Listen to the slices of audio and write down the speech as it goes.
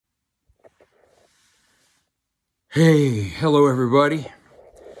Hey, hello everybody.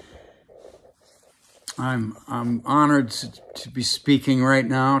 I'm honored to be speaking right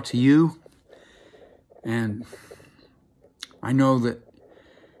now to you, and I know that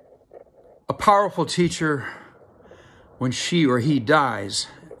a powerful teacher, when she or he dies,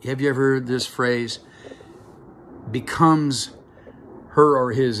 have you ever heard this phrase, becomes her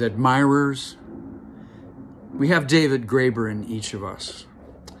or his admirers? We have David Graeber in each of us.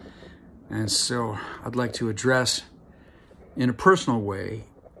 And so I'd like to address in a personal way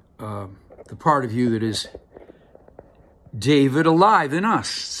the part of you that is David alive in us.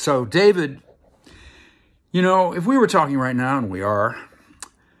 So David, you know, if we were talking right now, and we are,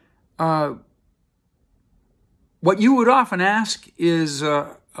 what you would often ask is, what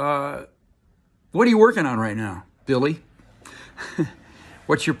are you working on right now, Billy?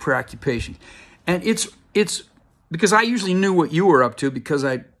 What's your preoccupation? And it's because I usually knew what you were up to because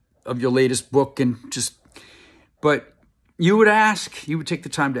of your latest book but you would take the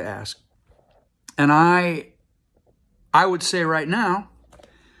time to ask. And I would say right now,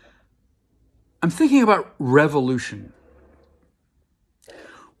 I'm thinking about revolution.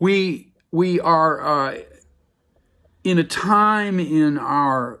 We are in a time in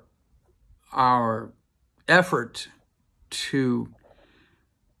our effort to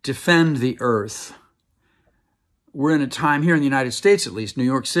defend the earth. We're in a time here in the United States, at least, New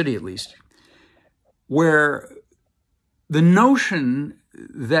York City at least, where the notion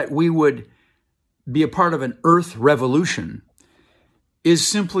that we would be a part of an earth revolution is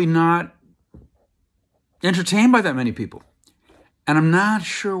simply not entertained by that many people. And I'm not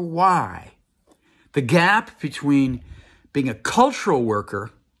sure why. The gap between being a cultural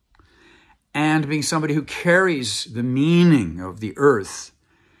worker and being somebody who carries the meaning of the earth,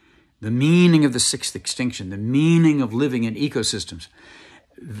 the meaning of the sixth extinction, the meaning of living in ecosystems,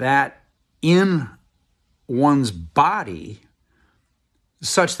 that in one's body,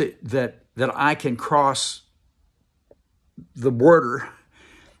 such that I can cross the border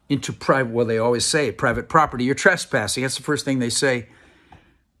into private, well, they always say private property, you're trespassing. That's the first thing they say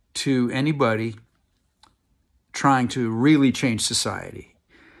to anybody trying to really change society.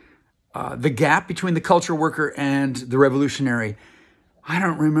 The gap between the culture worker and the revolutionary, I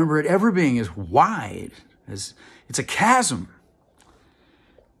don't remember it ever being as wide as it's a chasm.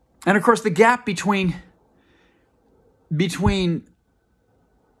 And of course, the gap between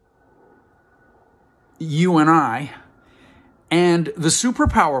you and I and the super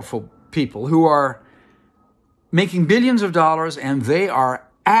powerful people who are making billions of dollars, and they are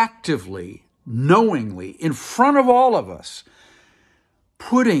actively, knowingly, in front of all of us,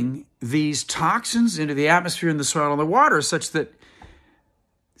 putting these toxins into the atmosphere and the soil and the water such that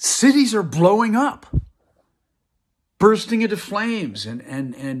cities are blowing up, bursting into flames,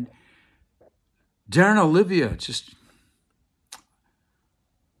 and Derna, Libya, just,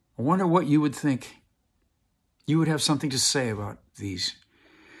 I wonder what you would think. You would have something to say about the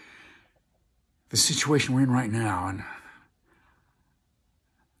situation we're in right now. And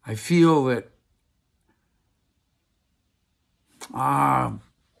I feel that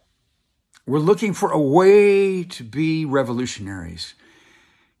we're looking for a way to be revolutionaries,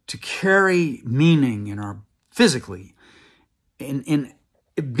 to carry meaning in our physically, in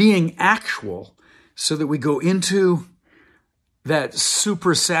being actual, so that we go into that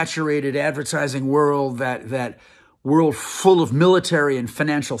super saturated advertising world, that world full of military and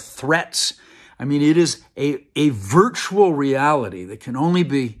financial threats. I mean, it is a virtual reality that can only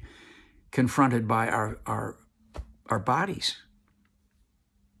be confronted by our bodies.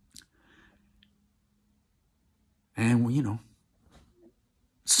 And, you know,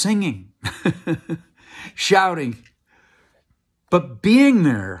 singing, shouting, but being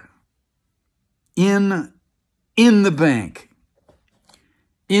there in the bank,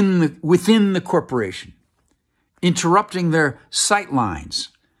 within the corporation, interrupting their sight lines,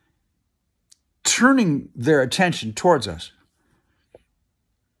 turning their attention towards us,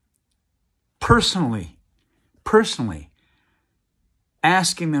 personally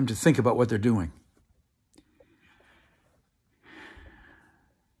asking them to think about what they're doing.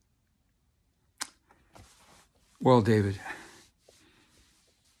 Well, David,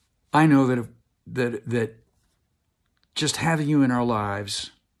 I know that just having you in our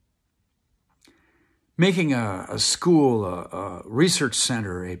lives, making a school, a research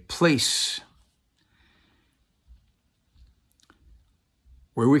center, a place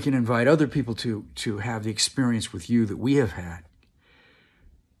where we can invite other people to have the experience with you that we have had.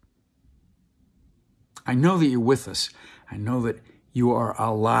 I know that you're with us. I know that you are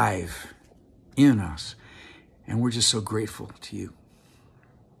alive in us. And we're just so grateful to you.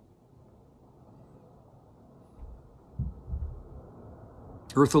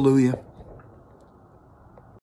 Earth Alleluia.